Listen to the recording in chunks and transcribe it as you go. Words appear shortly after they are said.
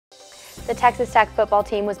The Texas Tech football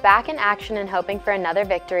team was back in action and hoping for another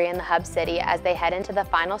victory in the Hub City as they head into the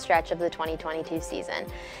final stretch of the 2022 season.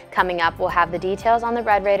 Coming up, we'll have the details on the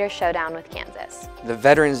Red Raiders showdown with Kansas. The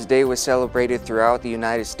Veterans Day was celebrated throughout the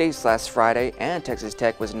United States last Friday, and Texas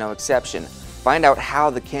Tech was no exception. Find out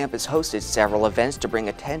how the campus hosted several events to bring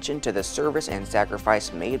attention to the service and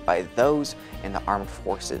sacrifice made by those in the armed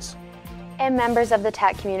forces. And members of the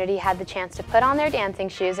Tech community had the chance to put on their dancing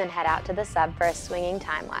shoes and head out to the Sub for a swinging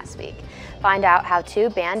time last week. Find out how two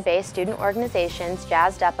band-based student organizations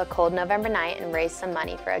jazzed up a cold November night and raised some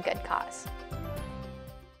money for a good cause.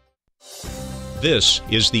 This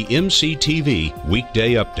is the MCTV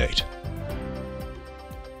Weekday Update.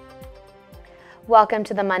 Welcome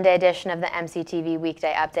to the Monday edition of the MCTV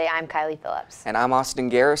Weekday Update. I'm Kiley Phillips. And I'm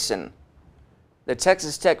Garrison. The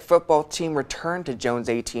Texas Tech football team returned to Jones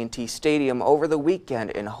AT&T Stadium over the weekend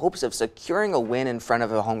in hopes of securing a win in front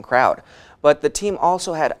of a home crowd. But the team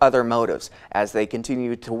also had other motives as they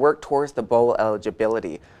continued to work towards the bowl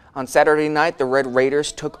eligibility. On Saturday night, the Red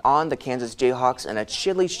Raiders took on the Kansas Jayhawks in a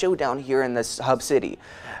chilly showdown here in the Hub City.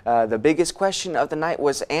 The biggest question of the night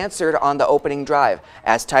was answered on the opening drive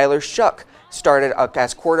as Tyler Shuck started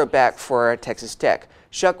as quarterback for Texas Tech.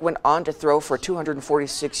 Shuck went on to throw for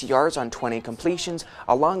 246 yards on 20 completions,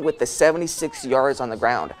 along with the 76 yards on the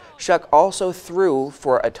ground. Shuck also threw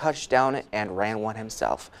for a touchdown and ran one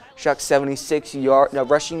himself. Shuck's 76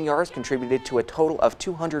 rushing yards contributed to a total of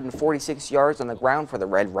 246 yards on the ground for the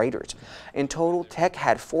Red Raiders. In total, Tech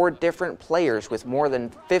had 4 different players with more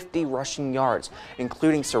than 50 rushing yards,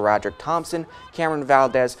 including Sir Roderick Thompson, Cameron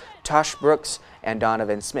Valdez, Tosh Brooks, and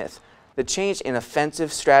Donovan Smith. The change in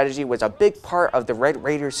offensive strategy was a big part of the Red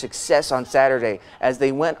Raiders' success on Saturday as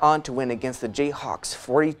they went on to win against the Jayhawks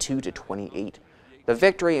 42-28. The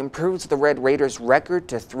victory improves the Red Raiders' record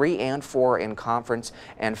to 3-4 in conference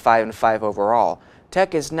and 5-5 overall.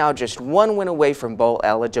 Tech is now just 1 win away from bowl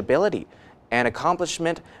eligibility, an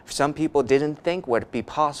accomplishment some people didn't think would be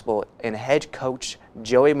possible in head coach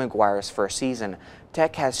Joey McGuire's first season.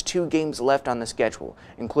 Tech has 2 games left on the schedule,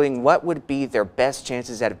 including what would be their best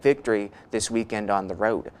chances at victory this weekend on the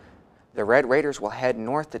road. The Red Raiders will head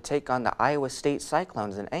north to take on the Iowa State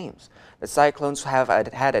Cyclones in Ames. The Cyclones have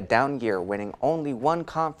had a down year, winning only 1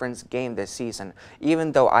 conference game this season.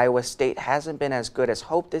 Even though Iowa State hasn't been as good as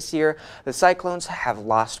hoped this year, the Cyclones have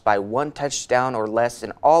lost by 1 touchdown or less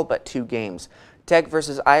in all but 2 games. Tech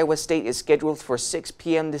versus Iowa State is scheduled for 6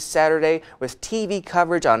 p.m. this Saturday with TV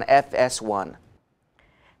coverage on FS1.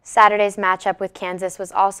 Saturday's matchup with Kansas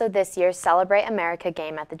was also this year's Celebrate America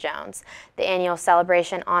game at the Jones. The annual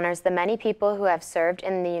celebration honors the many people who have served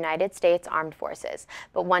in the United States Armed Forces.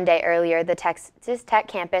 But one day earlier, the Texas Tech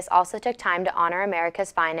campus also took time to honor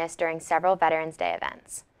America's finest during several Veterans Day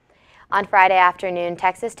events. On Friday afternoon,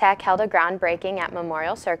 Texas Tech held a groundbreaking at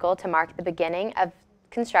Memorial Circle to mark the beginning of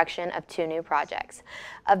construction of 2 new projects.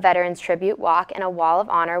 A Veterans Tribute Walk and a Wall of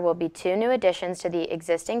Honor will be 2 new additions to the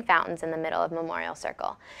existing fountains in the middle of Memorial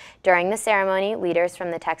Circle. During the ceremony, leaders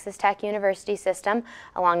from the Texas Tech University system,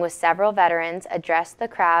 along with several veterans, addressed the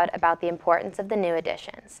crowd about the importance of the new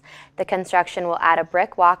additions. The construction will add a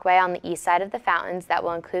brick walkway on the east side of the fountains that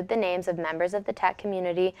will include the names of members of the Tech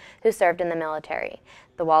community who served in the military.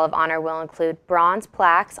 The Wall of Honor will include bronze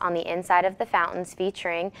plaques on the inside of the fountains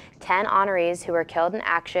featuring 10 honorees who were killed in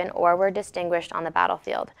action or were distinguished on the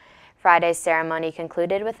battlefield. Friday's ceremony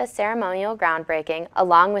concluded with a ceremonial groundbreaking,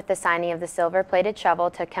 along with the signing of the silver-plated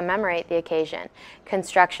shovel to commemorate the occasion.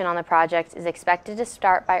 Construction on the project is expected to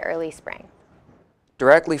start by early spring.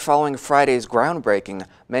 Directly following Friday's groundbreaking,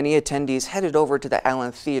 many attendees headed over to the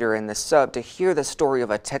Allen Theater in the Sub to hear the story of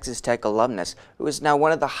a Texas Tech alumnus who is now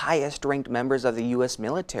one of the highest-ranked members of the U.S.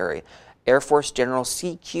 military. Air Force General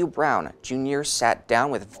C.Q. Brown Jr. sat down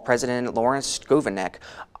with President Lawrence Skovanec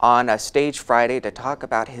on a stage Friday to talk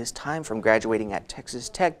about his time from graduating at Texas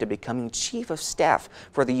Tech to becoming Chief of Staff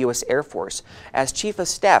for the U.S. Air Force. As Chief of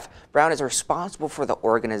Staff, Brown is responsible for the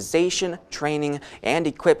organization, training, and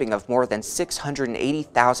equipping of more than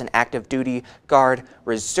 680,000 active duty, Guard,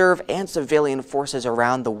 Reserve, and civilian forces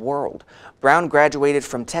around the world. Brown graduated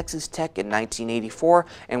from Texas Tech in 1984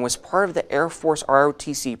 and was part of the Air Force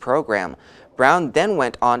ROTC program. Brown then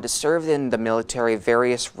went on to serve in the military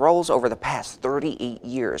various roles over the past 38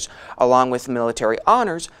 years. Along with military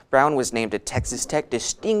honors, Brown was named a Texas Tech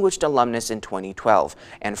Distinguished Alumnus in 2012,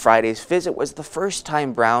 and Friday's visit was the first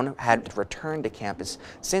time Brown had returned to campus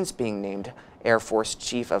since being named Air Force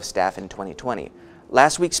Chief of Staff in 2020.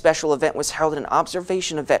 Last week's special event was held in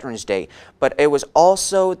observation of Veterans Day, but it was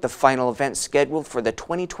also the final event scheduled for the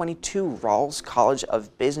 2022 Rawls College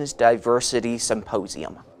of Business Diversity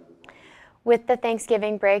Symposium. With the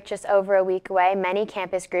Thanksgiving break just over a week away, many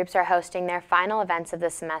campus groups are hosting their final events of the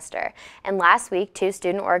semester. And last week, 2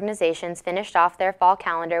 student organizations finished off their fall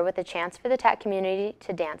calendar with a chance for the tech community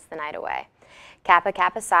to dance the night away. Kappa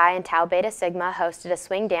Kappa Psi and Tau Beta Sigma hosted a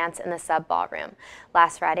swing dance in the sub ballroom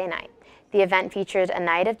last Friday night. The event featured a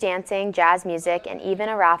night of dancing, jazz music, and even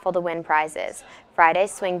a raffle to win prizes.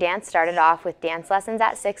 Friday's swing dance started off with dance lessons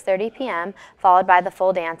at 6:30 p.m., followed by the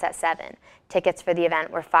full dance at 7. Tickets for the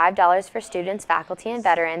event were $5 for students, faculty, and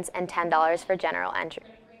veterans, and $10 for general entry,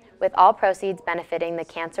 with all proceeds benefiting the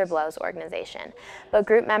Cancer Blows organization. But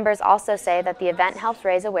group members also say that the event helps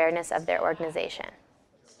raise awareness of their organization.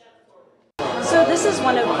 So this is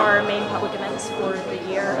one of our main public events for the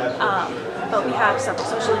year, but we have several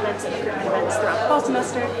social events and recruitment events throughout the fall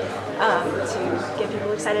semester to get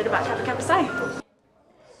people excited about Kappa Kappa Psi.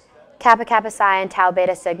 Kappa Kappa Psi and Tau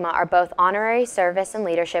Beta Sigma are both honorary service and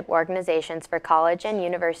leadership organizations for college and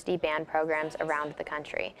university band programs around the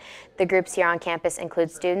country. The groups here on campus include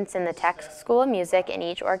students in the Tech School of Music, and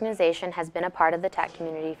each organization has been a part of the tech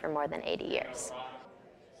community for more than 80 years.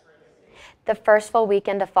 The first full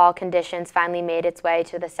weekend of fall conditions finally made its way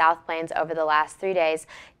to the South Plains over the last 3 days,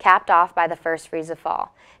 capped off by the first freeze of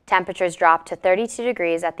fall. Temperatures dropped to 32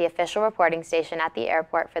 degrees at the official reporting station at the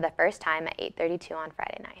airport for the first time at 8:32 on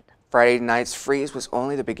Friday night. Friday night's freeze was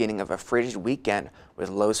only the beginning of a frigid weekend, with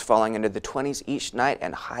lows falling into the 20s each night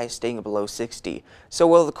and highs staying below 60. So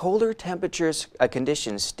will the colder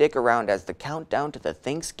conditions stick around as the countdown to the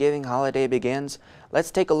Thanksgiving holiday begins?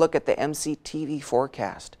 Let's take a look at the MCTV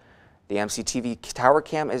forecast. The MCTV tower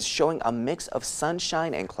cam is showing a mix of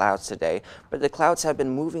sunshine and clouds today, but the clouds have been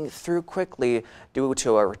moving through quickly due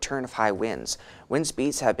to a return of high winds. Wind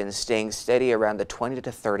speeds have been staying steady around the 20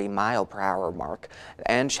 to 30 mile per hour mark,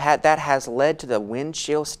 and that has led to the wind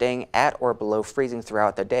chill staying at or below freezing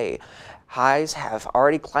throughout the day. Highs have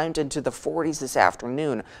already climbed into the 40s this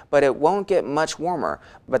afternoon, but it won't get much warmer,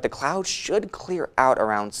 but the clouds should clear out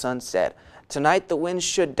around sunset. Tonight, the winds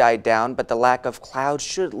should die down, but the lack of clouds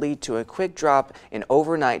should lead to a quick drop in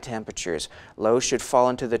overnight temperatures. Lows should fall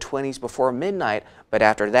into the 20s before midnight, but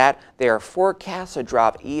after that, they are forecast to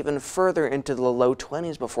drop even further into the low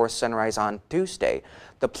 20s before sunrise on Tuesday.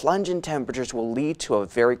 The plunge in temperatures will lead to a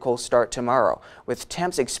very cold start tomorrow, with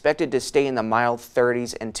temps expected to stay in the mild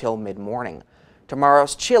 30s until mid-morning.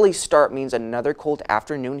 Tomorrow's chilly start means another cold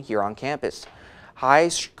afternoon here on campus.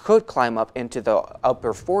 Highs could climb up into the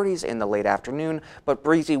upper 40s in the late afternoon, but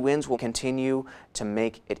breezy winds will continue to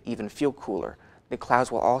make it even feel cooler. The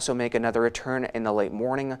clouds will also make another return in the late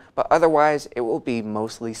morning, but otherwise it will be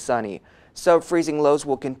mostly sunny. Sub-freezing lows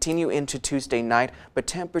will continue into Tuesday night, but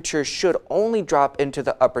temperatures should only drop into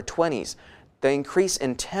the upper 20s. The increase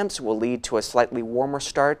in temps will lead to a slightly warmer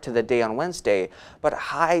start to the day on Wednesday, but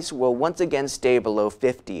highs will once again stay below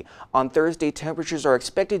 50. On Thursday, temperatures are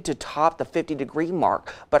expected to top the 50-degree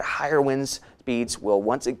mark, but higher wind speeds will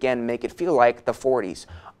once again make it feel like the 40s.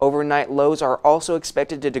 Overnight lows are also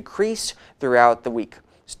expected to decrease throughout the week.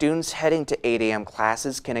 Students heading to 8 a.m.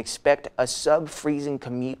 classes can expect a sub-freezing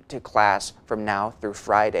commute to class from now through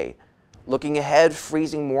Friday. Looking ahead,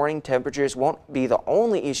 freezing morning temperatures won't be the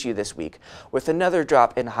only issue this week, with another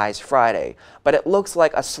drop in highs Friday, but it looks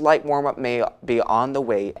like a slight warm-up may be on the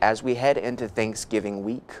way as we head into Thanksgiving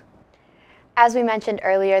week. As we mentioned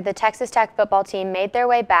earlier, the Texas Tech football team made their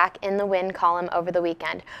way back in the win column over the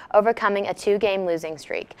weekend, overcoming a 2-game losing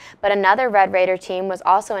streak. But another Red Raider team was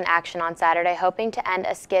also in action on Saturday, hoping to end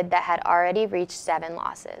a skid that had already reached 7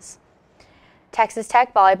 losses. Texas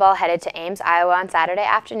Tech volleyball headed to Ames, Iowa on Saturday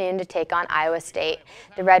afternoon to take on Iowa State.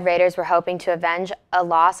 The Red Raiders were hoping to avenge a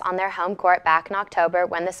loss on their home court back in October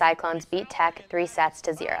when the Cyclones beat Tech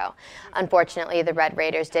 3-0. Unfortunately, the Red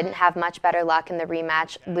Raiders didn't have much better luck in the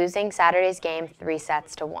rematch, losing Saturday's game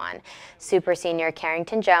 3-1. Super senior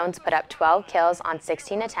Carrington Jones put up 12 kills on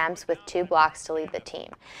 16 attempts with 2 blocks to lead the team.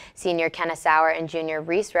 Senior Kenna Sauer and junior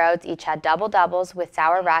Reese Rhodes each had double-doubles, with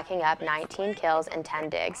Sauer racking up 19 kills and 10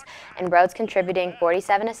 digs, and Rhodes contributing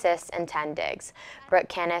 47 assists and 10 digs. Brooke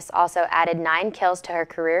Canis also added 9 kills to her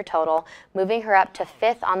career total, moving her up to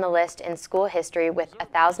 5th on the list in school history with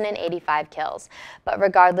 1,085 kills. But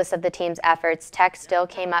regardless of the team's efforts, Tech still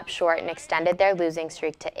came up short and extended their losing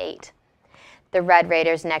streak to 8. The Red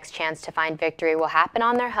Raiders' next chance to find victory will happen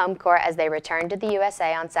on their home court as they return to the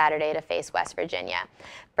USA on Saturday to face West Virginia.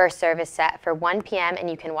 First service set for 1 p.m. and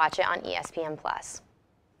you can watch it on ESPN+.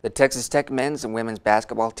 The Texas Tech men's and women's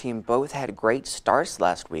basketball team both had great starts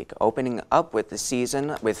last week, opening up with the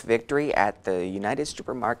season with victory at the United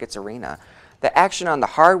Supermarkets Arena. The action on the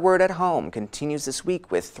hardwood at home continues this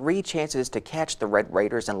week with 3 chances to catch the Red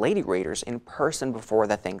Raiders and Lady Raiders in person before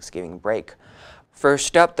the Thanksgiving break.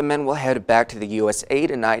 First up, the men will head back to the USA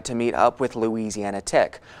tonight to meet up with Louisiana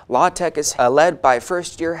Tech. La Tech is led by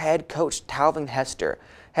first-year head coach Talvin Hester.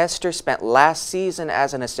 Hester spent last season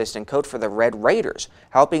as an assistant coach for the Red Raiders,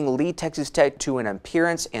 helping lead Texas Tech to an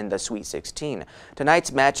appearance in the Sweet 16.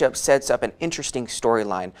 Tonight's matchup sets up an interesting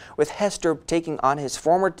storyline, with Hester taking on his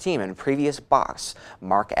former team and previous boss,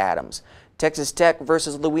 Mark Adams. Texas Tech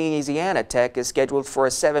versus Louisiana Tech is scheduled for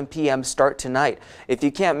a 7 p.m. start tonight. If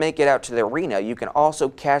you can't make it out to the arena, you can also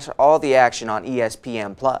catch all the action on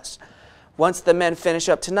ESPN+. Once the men finish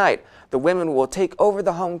up tonight, the women will take over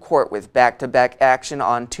the home court with back-to-back action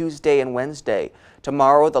on Tuesday and Wednesday.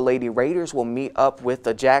 Tomorrow, the Lady Raiders will meet up with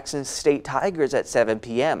the Jackson State Tigers at 7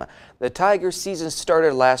 p.m. The Tigers' season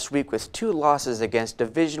started last week with 2 losses against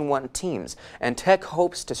Division I teams, and Tech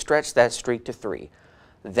hopes to stretch that streak to 3.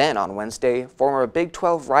 Then on Wednesday, former Big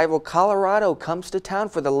 12 rival Colorado comes to town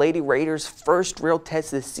for the Lady Raiders' first real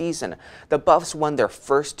test this season. The Buffs won their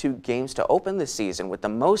first 2 games to open the season, with the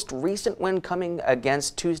most recent win coming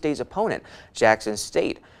against Tuesday's opponent, Jackson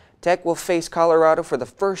State. Tech will face Colorado for the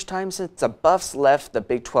first time since the Buffs left the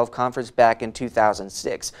Big 12 Conference back in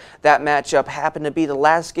 2006. That matchup happened to be the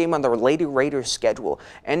last game on the Lady Raiders schedule,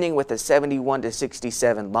 ending with a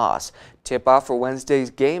 71-67 loss. Tip-off for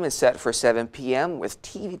Wednesday's game is set for 7 p.m. with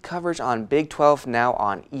TV coverage on Big 12 now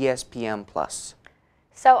on ESPN+.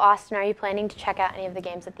 So, Austin, are you planning to check out any of the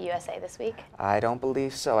games at the USA this week? I don't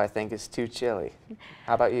believe so. I think it's too chilly.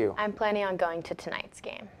 How about you? I'm planning on going to tonight's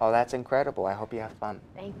game. Oh, that's incredible. I hope you have fun.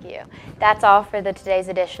 Thank you. That's all for today's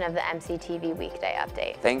edition of the MCTV Weekday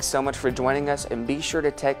Update. Thanks so much for joining us, and be sure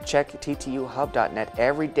to check ttuhub.net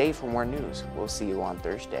every day for more news. We'll see you on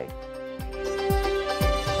Thursday.